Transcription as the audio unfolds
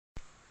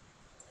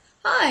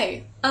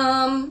Hi,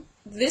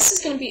 this is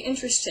going to be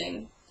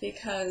interesting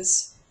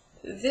because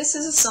this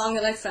is a song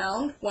that I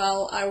found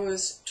while I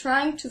was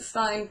trying to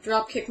find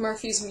Dropkick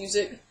Murphys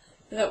music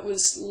that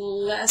was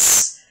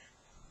less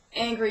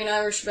angry and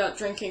Irish about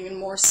drinking and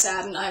more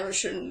sad and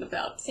Irish and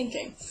about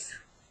thinking.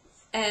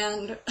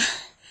 And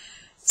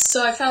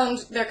so I found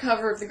their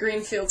cover of the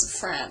Green Fields of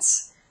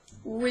France,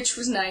 which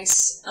was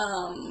nice.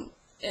 I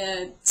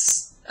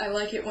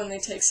like it when they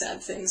take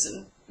sad things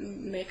and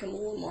make them a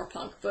little more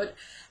punk, but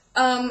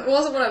it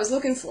wasn't what I was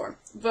looking for.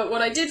 But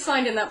what I did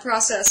find in that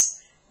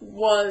process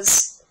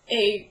was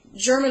a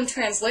German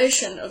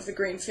translation of the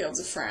Green Fields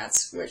of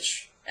France,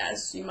 which,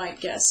 as you might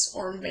guess,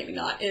 or maybe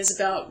not, is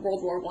about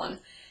World War I.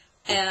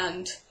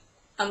 And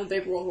I'm a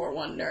big World War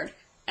I nerd.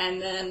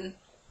 And then,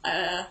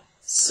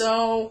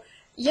 so,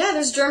 yeah,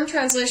 there's a German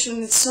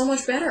translation that's so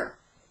much better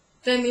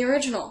than the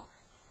original.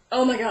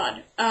 Oh my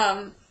god.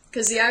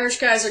 Because the Irish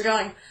guys are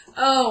going,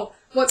 oh,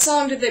 what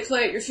song did they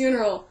play at your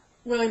funeral,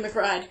 Willie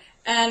McBride?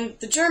 And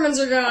the Germans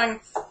are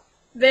going,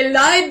 they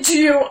lied to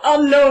you,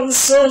 unknown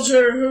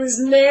soldier who is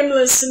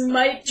nameless and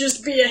might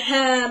just be a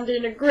hand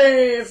in a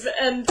grave,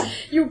 and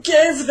you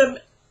gave them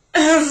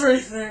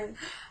everything.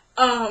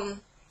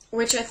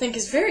 Which I think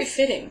is very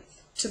fitting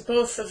to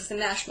both of the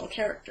national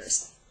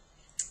characters.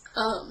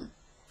 And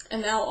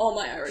now all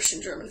my Irish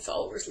and German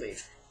followers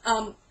leave.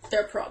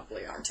 There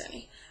probably aren't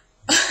any.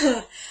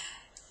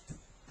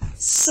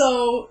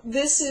 So,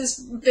 this is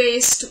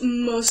based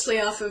mostly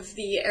off of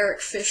the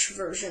Eric Fish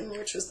version,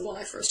 which was the one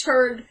I first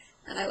heard,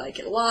 and I like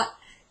it a lot.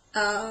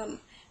 And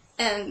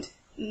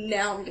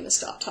now I'm going to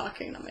stop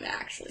talking and I'm going to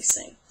actually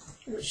sing,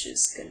 which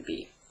is going to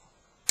be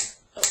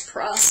a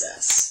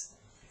process.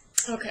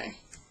 Okay.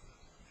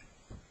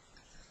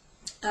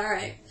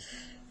 Alright.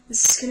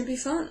 This is going to be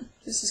fun.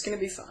 This is going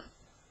to be fun.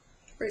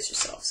 Brace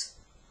yourselves.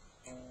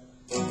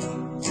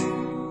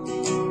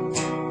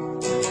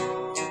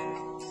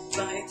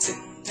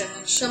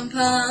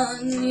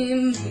 Champagne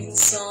im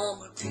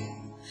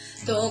Sommergrün,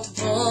 dort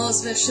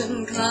wo's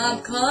zwischen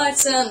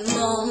Grabkreuz und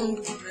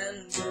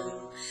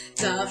Mondbrennung,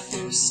 da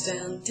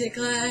flüstern die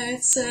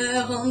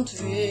Greizer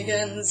und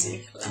wiegen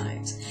sich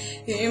leid.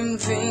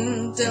 Im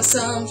Wind, der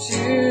sanft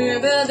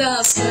über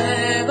das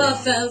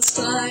Gräberfeld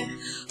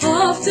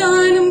auf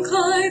deinem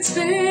Kreuz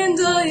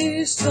finde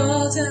ich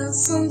dort der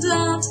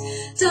Soldat,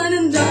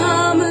 deinen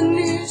Namen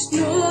nicht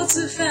nur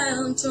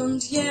entfernt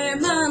und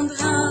jemand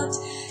hat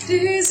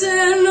diese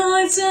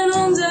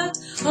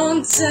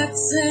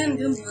 1916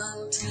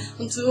 gemalt,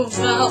 und du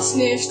warst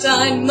nicht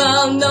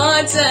einmal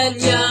 19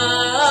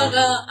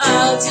 Jahre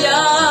alt.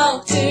 Ja,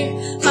 auch die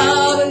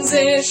haben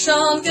sie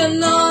schon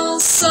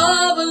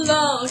genauso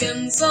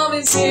belogen, so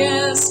wie sie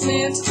es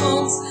mit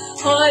uns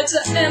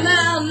heute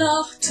immer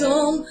noch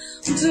tun.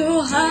 Und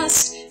du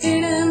hast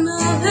ihnen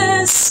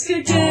alles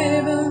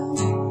gegeben,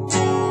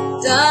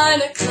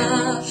 deine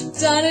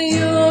Kraft, deine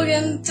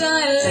Jugend,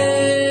 dein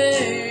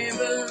Leben.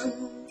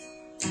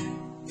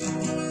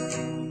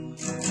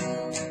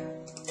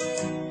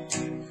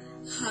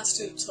 Hast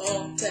du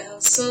tot, der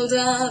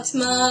Soldat,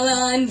 mal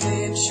ein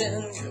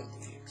Mädchen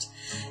geliebt?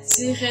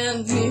 Sie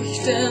rennt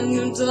nicht, denn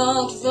nur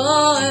dort,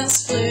 wo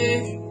es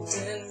Frieden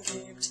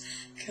gibt,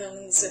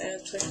 können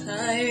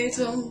Zärtlichkeit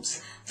und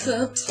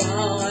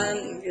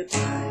Vertrauen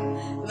gedeihen.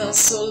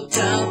 Was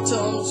Soldat,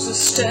 und sie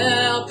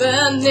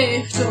sterben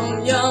nicht,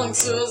 um jung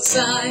zu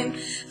sein.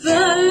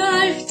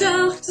 Vielleicht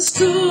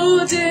dachtest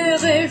du dir,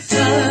 ich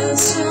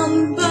alles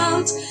schon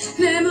bald,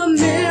 nehme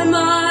mir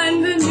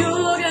meinen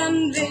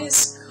Jugend,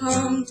 wie's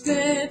kommt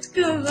mit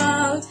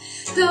Gewalt.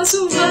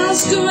 Dazu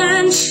warst du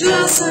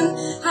entschlossen,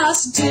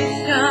 hast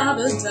dich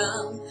aber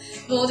dann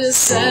wurde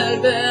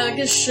selber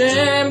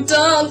geschämt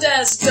und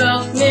es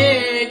doch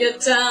nie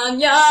getan.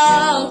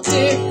 Ja, auch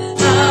die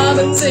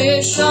haben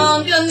sie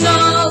schon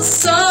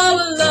genauso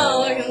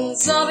belogen,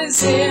 so wie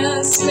sie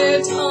es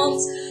mit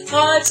uns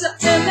heute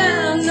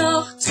immer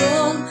noch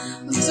tun.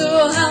 Und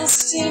du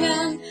hast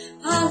ihnen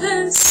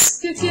alles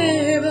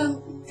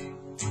gegeben,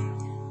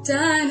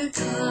 deine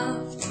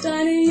Kraft,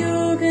 deine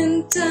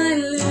Jugend,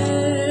 dein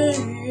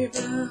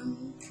Leben.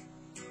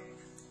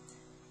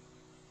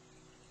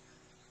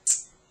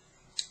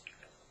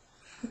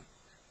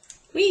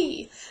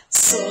 Wie?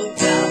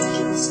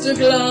 Soldat, gehst du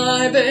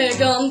gläubig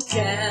und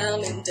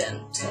gern in den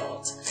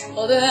Tod?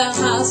 Oder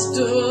hast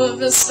du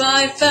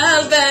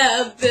verzweifelt,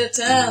 wer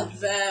bittert,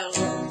 wer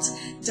rot?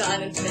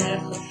 Deinen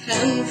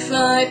wirklichen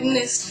Feind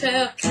nicht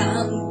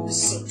verkannt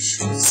bis zum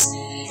Schluss.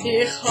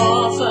 Ich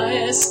hoffe,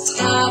 es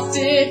traf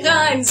dich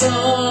ein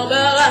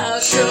sauberer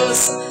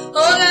Schuss.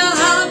 Oder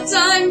hat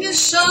ein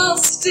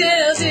Geschoss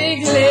dir die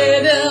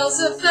Glieder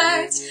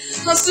zerfetzt?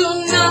 Hast du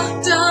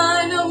nach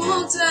deiner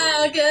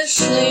Mutter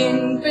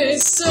geschrien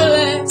bis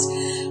zuletzt?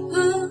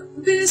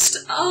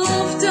 Bist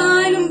auf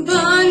deinem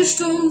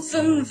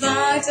Beinstumpfen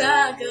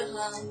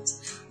weitergerannt.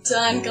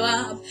 Dein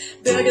Grab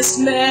birgt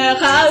mehr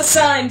als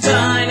ein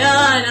Bein,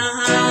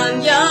 eine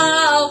Hand.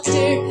 Ja, auch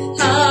die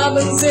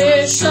haben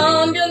sie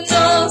schon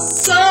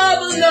genauso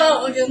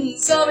belogen,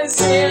 so wie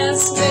sie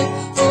es mit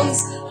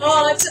uns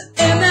heute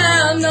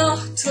immer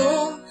noch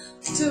tun.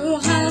 Du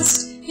hast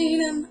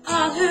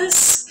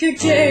alles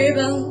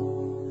gegeben.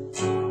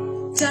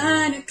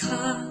 Deine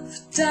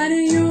Kraft,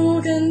 deine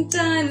Jugend,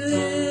 dein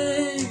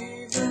Leben.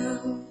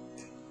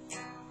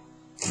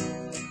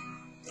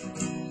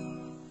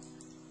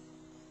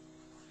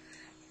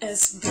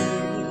 Es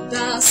blieb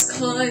das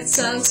Kreuz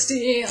als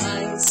die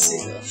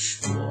einzige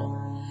Spur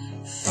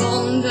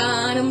von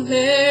deinem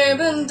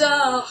Leben,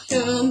 doch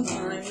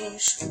meine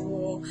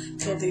Spur,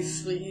 für die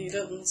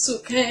Frieden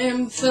zu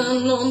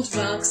kämpfen und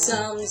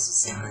wachsam zu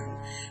sein.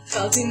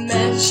 Fällt die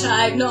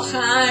Menschheit noch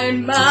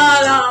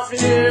einmal auf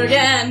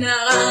Lügen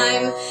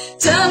herein,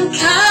 dann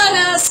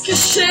kann es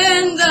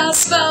geschehen,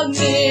 dass bald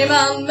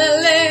niemand mehr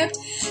lebt.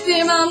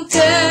 Niemand,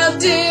 der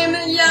die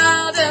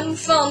Milliarden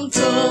von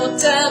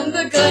Toten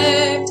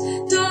begräbt.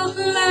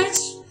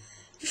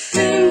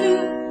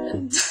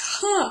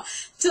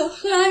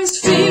 Doch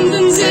längst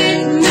finden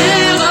sich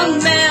mehr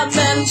und mehr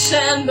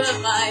Menschen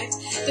bereit,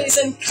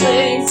 diesen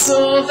Krieg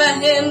zu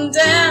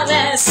verhindern.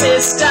 Es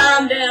ist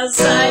an der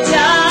Zeit,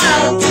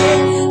 ja,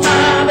 die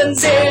haben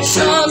sie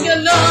schon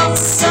genug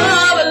so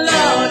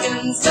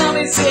belogen, so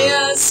wie sie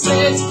es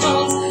mit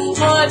uns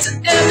heute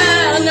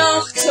immer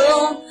noch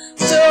tun.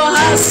 Du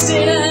hast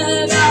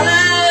ihnen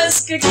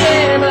alles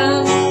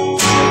gegeben,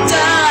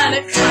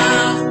 deine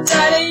Kraft,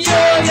 deine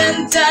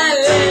Jugend, dein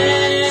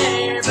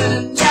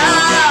Leben.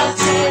 Ja,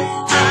 die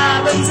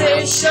haben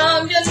sich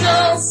schon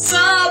genug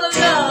so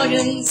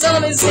belogen, so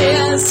wie sie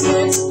es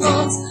mit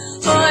uns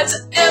heute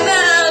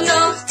immer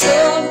noch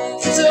tun.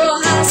 Du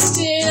hast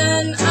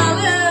ihnen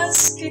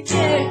alles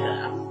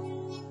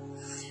gegeben,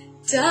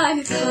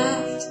 deine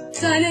Kraft,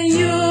 deine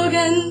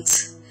Jugend,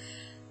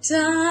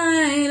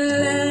 dein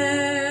Leben.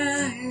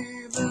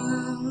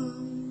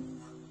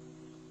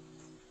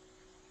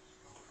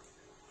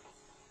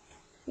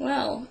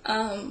 Well,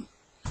 that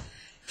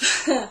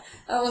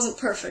wasn't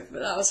perfect,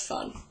 but that was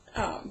fun.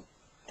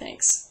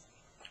 Thanks.